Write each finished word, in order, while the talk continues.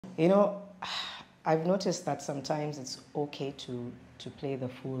You know, I've noticed that sometimes it's okay to play the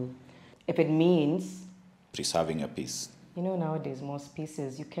fool. If it means Preserving your peace. you know, nowadays, most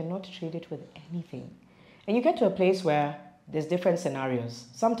pieces, you cannot trade it with anything. And you get to a place where there's different scenarios.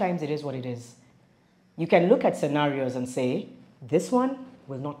 Sometimes it is what it is. You can look at scenarios and say, this one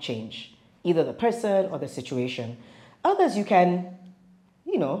will not change, either the person or the situation. Others you can,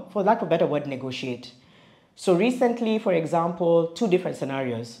 you know, for lack of a better word, negotiate. So recently, for example, two different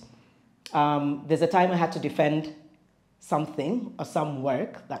scenarios. There's a time I had to defend something or some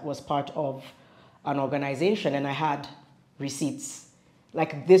work that was part of an organization, and I had receipts.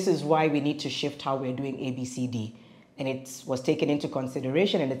 Like, this is why we need to shift how we're doing A, B, C, D. And it was taken into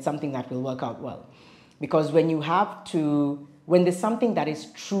consideration, and it's something that will work out well. Because when there's something that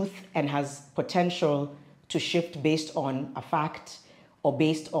is truth and has potential to shift based on a fact or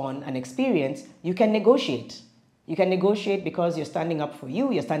based on an experience, you can negotiate. You can negotiate because you're standing up for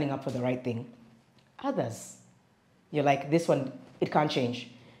you, you're standing up for the right thing. Others, you're like, this one, it can't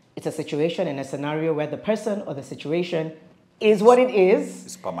change. It's a situation and a scenario where the person or the situation is what it is.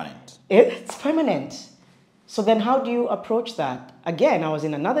 It's permanent. It's permanent. So then how do you approach that? Again, I was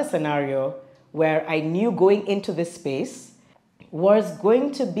in another scenario where I knew going into this space was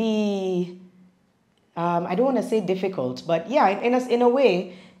going to be, I don't want to say difficult, but yeah, in a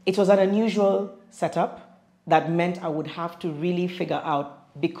way, it was an unusual setup that meant I would have to really figure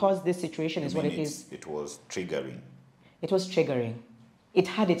out, because this situation is what it is. It was triggering. It was triggering. It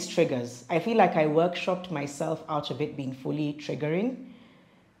had its triggers. I feel like I workshopped myself out of it being fully triggering,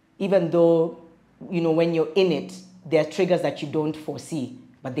 even though, you know, when you're in it, there are triggers that you don't foresee,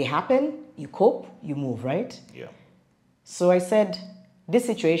 but they happen, you cope, you move, right? Yeah. So I said, this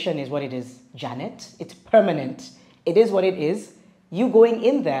situation is what it is, Janet. It's permanent. It is what it is. You going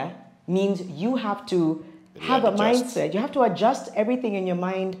in there means you have to have a mindset. You have to adjust everything in your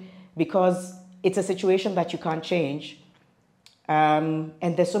mind, because it's a situation that you can't change. And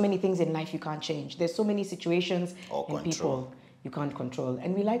there's so many things in life you can't change. There's so many situations and people you can't control.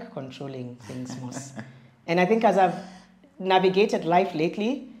 And we like controlling things most. And I think as I've navigated life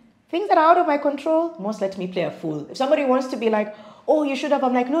lately, things that are out of my control most let me play a fool. If somebody wants to be like, oh, you should have,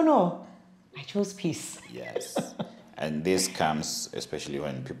 I'm like, no, I chose peace. Yes. And this comes especially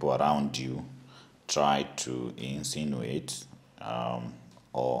when people around you try to insinuate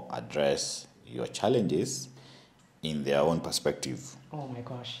or address your challenges in their own perspective. Oh my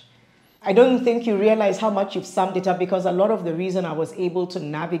gosh. I don't think you realize how much you've summed it up, because a lot of the reason I was able to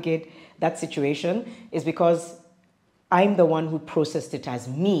navigate that situation is because I'm the one who processed it as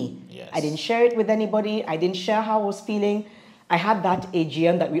me. Yes. I didn't share it with anybody. I didn't share how I was feeling. I had that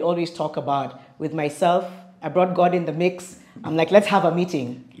AGM that we always talk about with myself. I brought God in the mix. I'm like, let's have a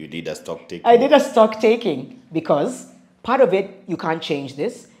meeting. You did a stock taking. I did a stock taking, because part of it, you can't change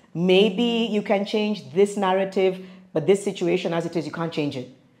this. Maybe you can change this narrative, but this situation as it is, you can't change it.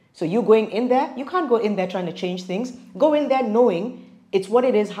 So you going in there, you can't go in there trying to change things. Go in there knowing it's what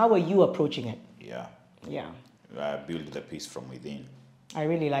it is. How are you approaching it? Yeah. Yeah. Build the peace from within. I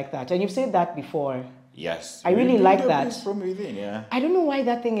really like that. And you've said that before. Yes. I really like that. Peace from within, yeah. I don't know why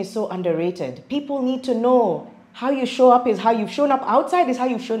that thing is so underrated. People need to know how you show up is how you've shown up outside is how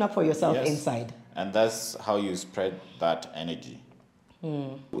you've shown up for yourself inside. And that's how you spread that energy.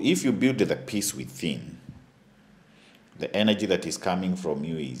 If you build the peace within, the energy that is coming from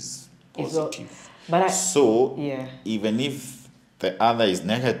you is positive. Even if the other is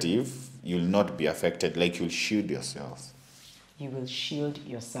negative, you'll not be affected. Like, you'll shield yourself. You will shield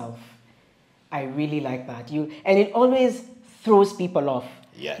yourself. I really like that. And it always throws people off.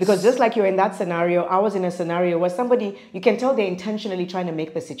 Yes. Because just like you're in that scenario, I was in a scenario where somebody, you can tell they're intentionally trying to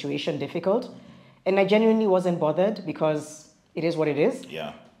make the situation difficult. And I genuinely wasn't bothered, because it is what it is.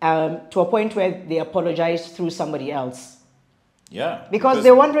 Yeah. To a point where they apologized through somebody else. Yeah. Because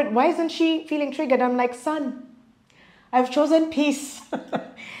they wondered, why isn't she feeling triggered? I'm like, son, I've chosen peace.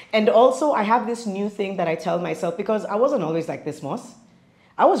 And also, I have this new thing that I tell myself, because I wasn't always like this, Moss.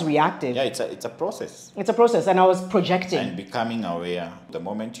 I was reactive. Yeah, it's a process. It's a process, and I was projecting. And becoming aware, the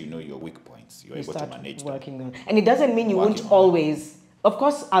moment you know your weak points, you're able to manage working them. And it doesn't mean you won't always. Of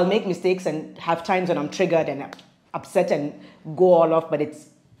course, I'll make mistakes and have times when I'm triggered and upset and go all off, but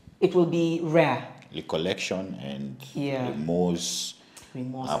it will be rare. Recollection and remorse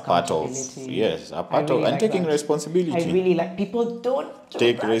are part of and taking responsibility. I really like people don't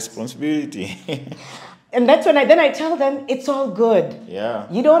take responsibility. And that's when I tell them it's all good. Yeah.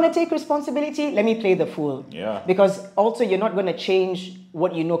 You don't want to take responsibility? Let me play the fool. Yeah. Because also you're not going to change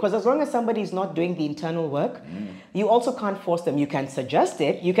what you know. Because as long as somebody is not doing the internal work, you also can't force them. You can suggest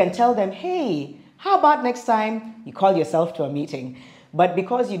it. You can tell them, hey, how about next time you call yourself to a meeting? But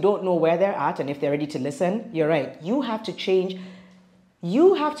because you don't know where they're at and if they're ready to listen, you're right. You have to change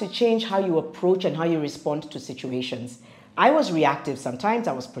how you approach and how you respond to situations. I was reactive sometimes,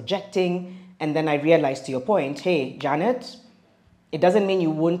 I was projecting, and then I realized, to your point, hey, Janet, it doesn't mean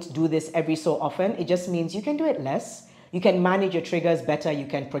you won't do this every so often. It just means you can do it less. You can manage your triggers better. You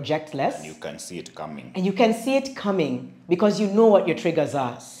can project less. And you can see it coming. And you can see it coming because you know what your triggers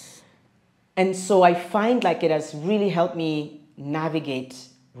are. And so I find like it has really helped me navigate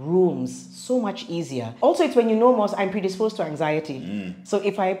rooms so much easier. Also, it's when you know most, I'm predisposed to anxiety. So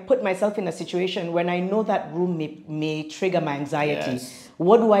if I put myself in a situation when I know that room may trigger my anxiety,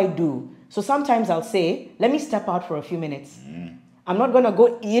 what do I do? So sometimes I'll say, let me step out for a few minutes. I'm not going to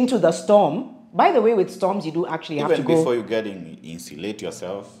go into the storm. By the way, with storms, you do actually have to go. Even before you get in, insulate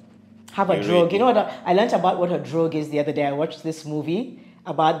yourself. Have a drogue. You know what? I learned about what a drogue is the other day. I watched this movie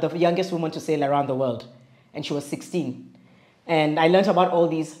about the youngest woman to sail around the world. And she was 16. And I learned about all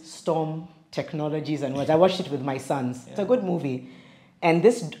these storm technologies and what. I watched it with my sons. It's a good movie. And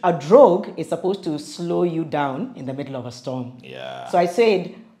a drogue is supposed to slow you down in the middle of a storm. So I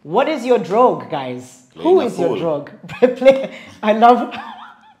said, what is your drogue, guys? Who is your drogue? I love...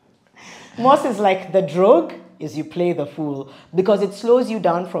 Moss is like, the drogue is you play the fool because it slows you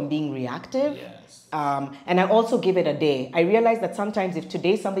down from being reactive. And I also give it a day. I realize that sometimes if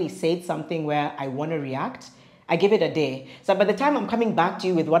today somebody said something where I want to react, I give it a day. So by the time I'm coming back to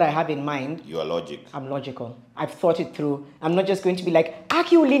you with what I have in mind, you are logic. I'm logical. I've thought it through. I'm not just going to be like,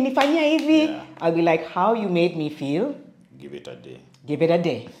 Aki ulinifanyia hivi. I'll be like, how you made me feel. Give it a day. Give it a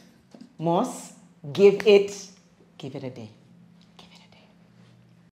day. Moss, give it a day.